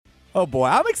Oh, boy.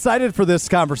 I'm excited for this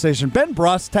conversation. Ben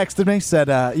Bruss texted me, said,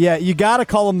 yeah, you got to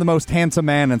call him the most handsome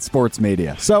man in sports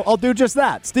media. So I'll do just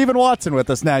that. Stephen Watson with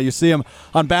us now. You see him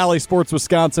on Bally Sports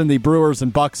Wisconsin, the Brewers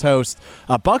and Bucks host.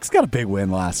 Bucks got a big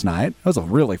win last night. It was a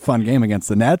really fun game against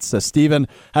the Nets. Stephen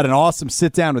had an awesome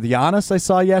sit-down with Giannis I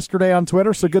saw yesterday on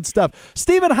Twitter, so good stuff.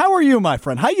 Stephen, how are you, my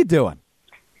friend? How you doing?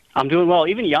 I'm doing well.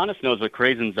 Even Giannis knows what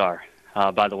craisins are.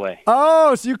 By the way.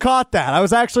 Oh, so you caught that. I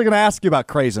was actually going to ask you about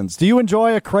craisins. Do you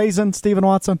enjoy a craisin, Stephen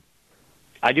Watson?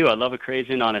 I do. I love a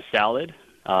craisin on a salad.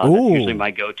 That's usually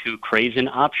my go-to craisin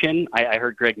option. I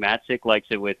heard Greg Matzik likes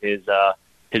it with his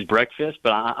breakfast,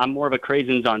 but I'm more of a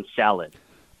craisins on salad.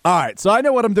 All right, so I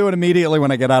know what I'm doing immediately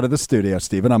when I get out of the studio,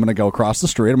 Stephen. I'm going to go across the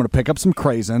street. I'm going to pick up some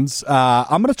craisins.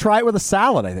 I'm going to try it with a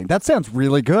salad, I think. That sounds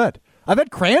really good. I've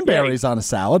had cranberries on a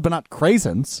salad, but not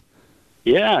craisins.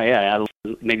 Yeah.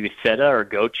 Maybe feta or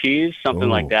goat cheese, something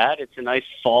like that. It's a nice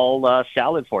fall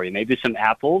salad for you. Maybe some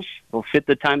apples will fit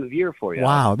the time of year for you.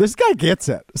 Wow, this guy gets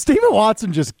it. Stephen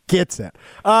Watson just gets it.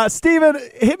 Stephen,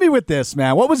 hit me with this,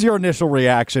 man. What was your initial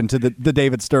reaction to the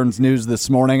David Stearns news this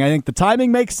morning? I think the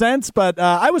timing makes sense, but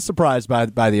I was surprised by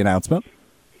the announcement.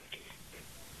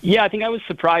 Yeah, I think I was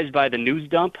surprised by the news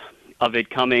dump of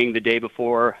it coming the day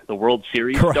before the World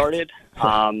Series started.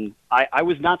 I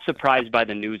was not surprised by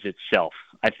the news itself.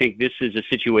 I think this is a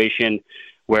situation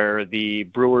where the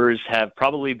Brewers have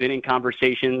probably been in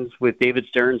conversations with David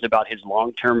Stearns about his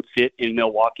long-term fit in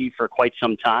Milwaukee for quite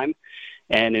some time.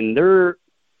 And in their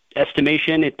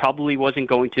estimation, it probably wasn't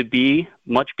going to be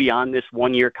much beyond this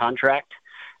one-year contract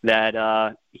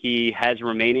that he has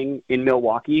remaining in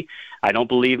Milwaukee. I don't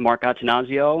believe Mark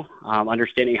Attanasio,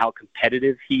 understanding how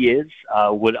competitive he is,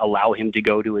 would allow him to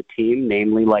go to a team,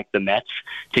 namely like the Mets,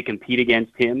 to compete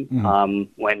against him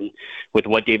with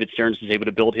what David Stearns is able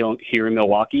to build here in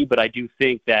Milwaukee. But I do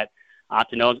think that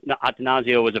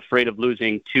Attanasio was afraid of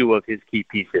losing two of his key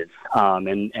pieces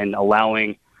and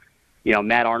allowing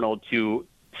Matt Arnold to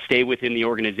stay within the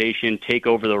organization, take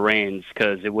over the reins,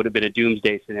 because it would have been a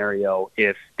doomsday scenario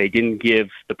if they didn't give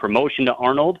the promotion to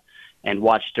Arnold and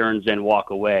watch Stearns then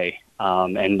walk away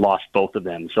and lost both of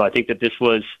them. So I think that this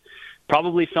was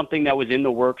probably something that was in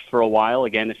the works for a while.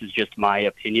 Again, this is just my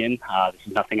opinion. This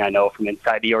is nothing I know from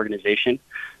inside the organization.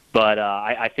 But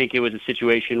I think it was a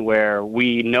situation where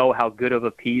we know how good of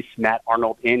a piece Matt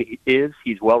Arnold is.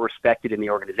 He's well-respected in the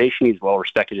organization. He's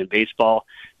well-respected in baseball.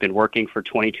 Been working for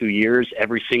 22 years,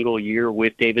 every single year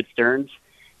with David Stearns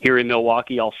here in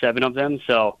Milwaukee, all 7 of them.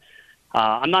 So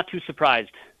I'm not too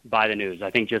surprised by the news.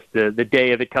 I think just the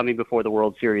day of it coming before the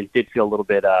World Series did feel a little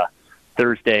bit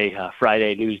Thursday,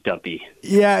 Friday news dumpy.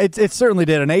 Yeah, it certainly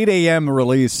did. An 8 a.m.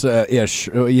 release-ish.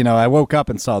 I woke up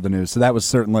and saw the news, so that was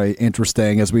certainly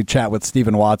interesting as we chat with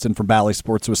Stephen Watson from Bally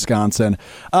Sports Wisconsin.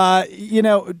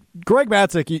 Greg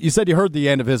Matzik, you said you heard the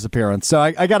end of his appearance, so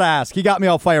I got to ask. He got me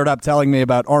all fired up telling me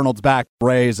about Arnold's back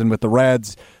Rays and with the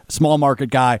Reds. Small market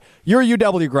guy. You're a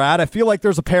UW grad. I feel like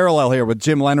there's a parallel here with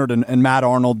Jim Leonard and Matt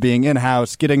Arnold being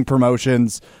in-house, getting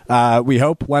promotions. We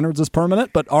hope Leonard's is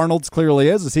permanent, but Arnold's clearly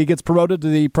is as he gets promoted to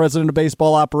the president of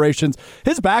baseball operations.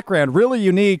 His background, really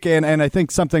unique, and I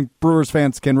think something Brewers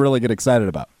fans can really get excited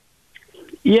about.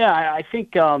 Yeah, I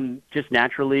think just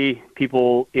naturally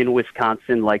people in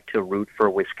Wisconsin like to root for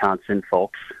Wisconsin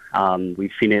folks.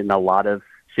 We've seen it in a lot of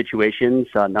situations,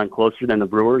 none closer than the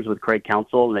Brewers with Craig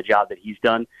Counsell and the job that he's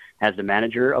done as the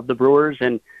manager of the Brewers.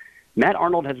 And Matt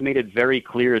Arnold has made it very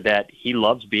clear that he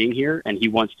loves being here and he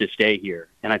wants to stay here.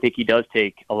 And I think he does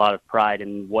take a lot of pride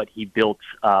in what he built,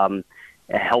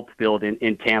 helped build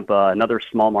in Tampa, another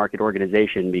small market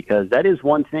organization, because that is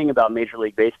one thing about Major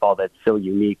League Baseball that's so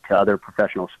unique to other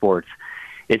professional sports.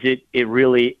 It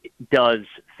really does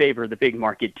favor the big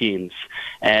market teams.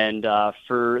 And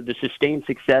for the sustained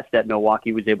success that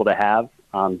Milwaukee was able to have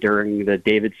during the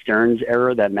David Stearns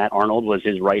era, that Matt Arnold was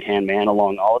his right-hand man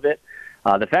along all of it,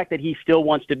 the fact that he still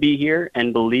wants to be here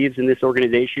and believes in this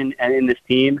organization and in this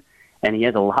team, and he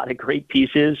has a lot of great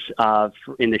pieces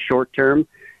in the short term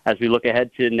as we look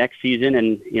ahead to next season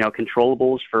and,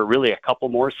 controllables for really a couple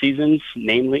more seasons,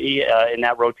 namely in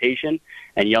that rotation,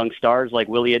 and young stars like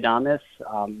Willy Adames.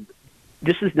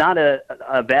 This is not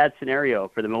a bad scenario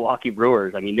for the Milwaukee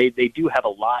Brewers. I mean, they do have a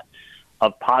lot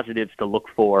of positives to look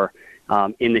for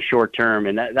in the short term,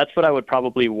 and that's what I would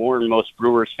probably warn most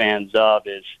Brewers fans of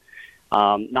is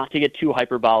not to get too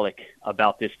hyperbolic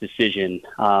about this decision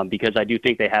because I do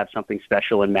think they have something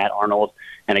special in Matt Arnold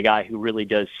and a guy who really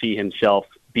does see himself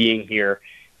being here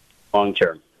long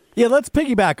term. Yeah, let's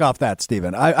piggyback off that,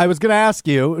 Stephen. I was going to ask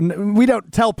you, and we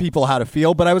don't tell people how to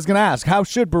feel, but I was going to ask, how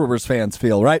should Brewers fans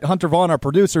feel, right? Hunter Vaughn, our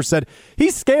producer, said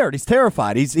he's scared. He's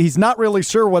terrified. He's not really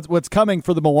sure what's coming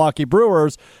for the Milwaukee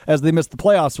Brewers as they missed the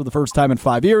playoffs for the first time in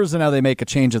 5 years, and now they make a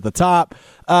change at the top.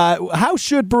 How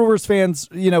should Brewers fans,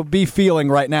 be feeling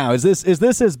right now? Is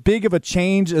this as big of a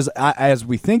change as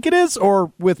we think it is,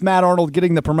 or with Matt Arnold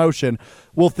getting the promotion,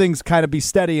 will things kind of be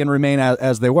steady and remain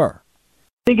as they were?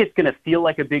 I think it's going to feel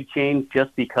like a big change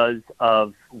just because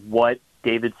of what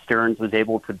David Stearns was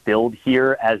able to build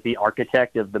here as the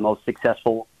architect of the most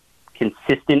successful,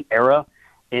 consistent era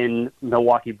in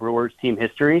Milwaukee Brewers team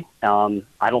history. I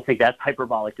don't think that's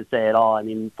hyperbolic to say at all. I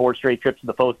mean, 4 straight trips to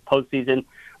the postseason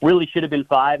really should have been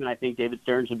 5, and I think David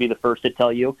Stearns would be the first to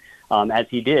tell you, as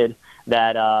he did,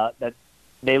 that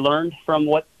they learned from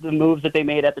what the moves that they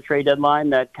made at the trade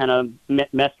deadline that kind of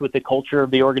messed with the culture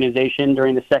of the organization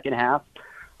during the second half.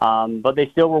 But they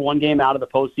still were 1 game out of the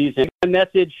postseason. A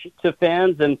message to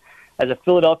fans, and as a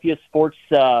Philadelphia sports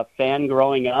fan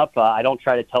growing up, I don't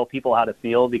try to tell people how to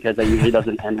feel because that usually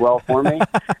doesn't end well for me.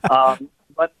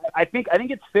 But I think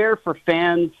it's fair for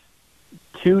fans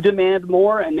to demand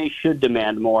more, and they should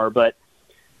demand more. But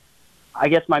I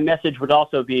guess my message would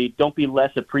also be, don't be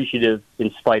less appreciative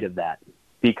in spite of that,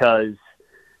 because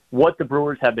what the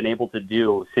Brewers have been able to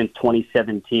do since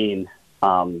 2017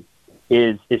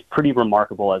 is pretty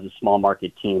remarkable as a small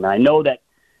market team. And I know that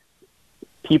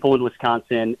people in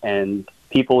Wisconsin and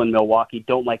people in Milwaukee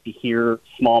don't like to hear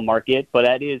small market, but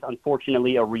that is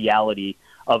unfortunately a reality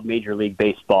of Major League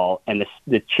Baseball. And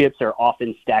the chips are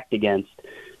often stacked against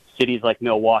cities like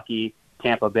Milwaukee,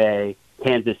 Tampa Bay,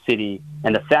 Kansas City.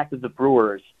 And the fact that the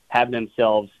Brewers have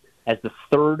themselves as the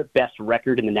 3rd best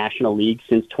record in the National League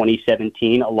since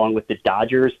 2017, along with the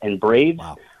Dodgers and Braves,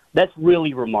 wow, that's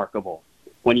really remarkable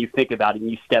when you think about it and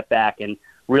you step back and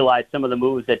realize some of the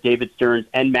moves that David Stearns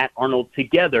and Matt Arnold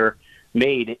together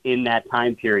made in that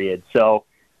time period. So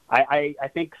I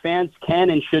think fans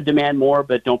can and should demand more,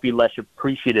 but don't be less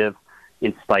appreciative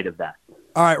in spite of that.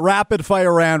 All right, rapid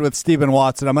fire round with Stephen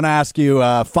Watson. I'm going to ask you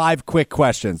 5 quick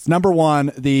questions. Number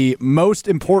 1, the most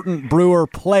important Brewer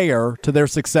player to their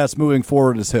success moving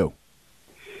forward is who?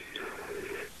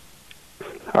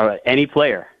 All right, any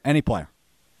player. Any player.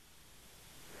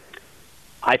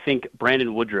 I think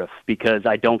Brandon Woodruff, because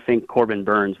I don't think Corbin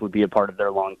Burns would be a part of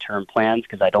their long-term plans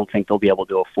because I don't think they'll be able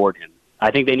to afford him. I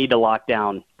think they need to lock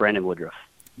down Brandon Woodruff.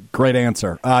 Great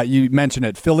answer. You mentioned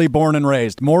it. Philly born and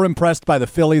raised. More impressed by the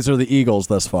Phillies or the Eagles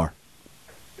thus far?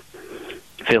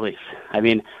 Phillies. I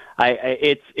mean,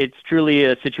 it's truly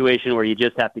a situation where you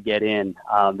just have to get in.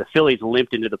 The Phillies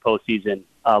limped into the postseason,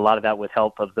 a lot of that with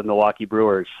help of the Milwaukee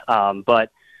Brewers.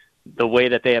 But the way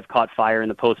that they have caught fire in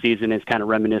the postseason is kind of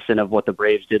reminiscent of what the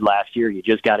Braves did last year. You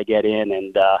just got to get in,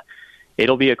 and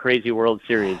it'll be a crazy World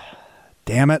Series.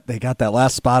 Damn it, they got that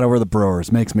last spot over the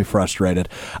Brewers. Makes me frustrated.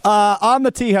 On the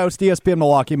T-House, ESPN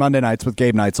Milwaukee, Monday nights with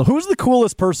Gabe Neitzel. Who's the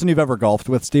coolest person you've ever golfed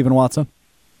with, Stephen Watson?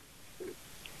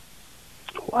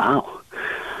 Wow.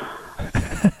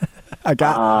 I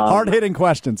got hard-hitting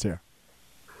questions here.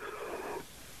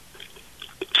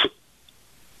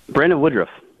 Brandon Woodruff.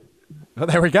 Oh,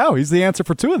 there we go. He's the answer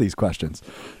for 2 of these questions.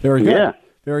 Very good. Yeah.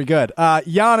 Very good.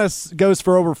 Giannis goes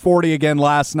for over 40 again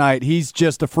last night. He's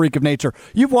just a freak of nature.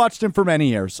 You've watched him for many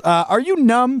years. Are you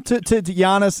numb to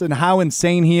Giannis and how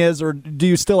insane he is, or do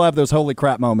you still have those holy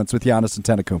crap moments with Giannis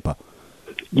Antetokounmpo?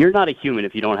 You're not a human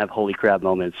if you don't have holy crap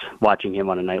moments watching him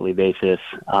on a nightly basis.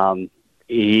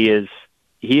 He is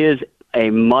a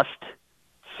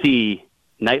must-see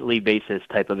nightly basis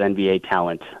type of NBA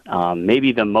talent.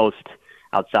 Maybe the most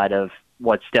outside of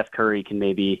what Steph Curry can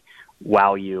maybe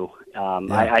wow you.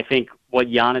 I think what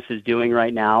Giannis is doing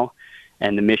right now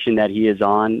and the mission that he is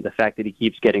on, the fact that he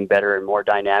keeps getting better and more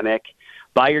dynamic.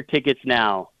 Buy your tickets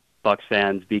now, Bucks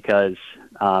fans, because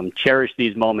cherish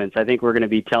these moments. I think we're going to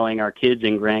be telling our kids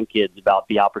and grandkids about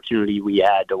the opportunity we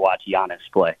had to watch Giannis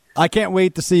play. I can't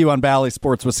wait to see you on Bally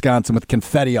Sports Wisconsin with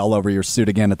confetti all over your suit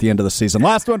again at the end of the season.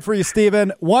 Last one for you,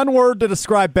 Stephen. 1 word to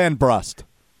describe Ben Brust.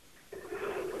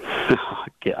 Oh,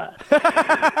 God.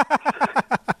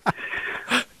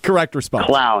 Correct response.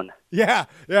 Clown. Yeah.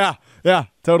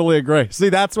 Totally agree. See,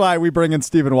 that's why we bring in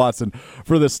Stephen Watson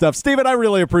for this stuff. Stephen, I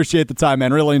really appreciate the time,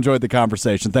 man. Really enjoyed the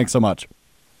conversation. Thanks so much.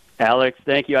 Alex,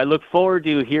 thank you. I look forward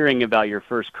to hearing about your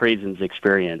first Craisins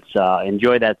experience.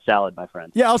 Enjoy that salad, my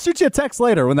friend. Yeah, I'll shoot you a text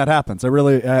later when that happens. I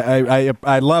really,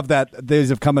 I love that these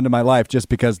have come into my life just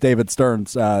because David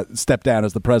Stearns stepped down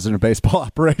as the president of baseball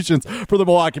operations for the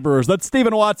Milwaukee Brewers. That's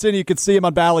Stephen Watson. You can see him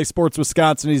on Bally Sports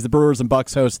Wisconsin. He's the Brewers and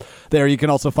Bucks host there. You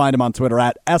can also find him on Twitter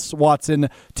at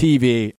SWatsonTV.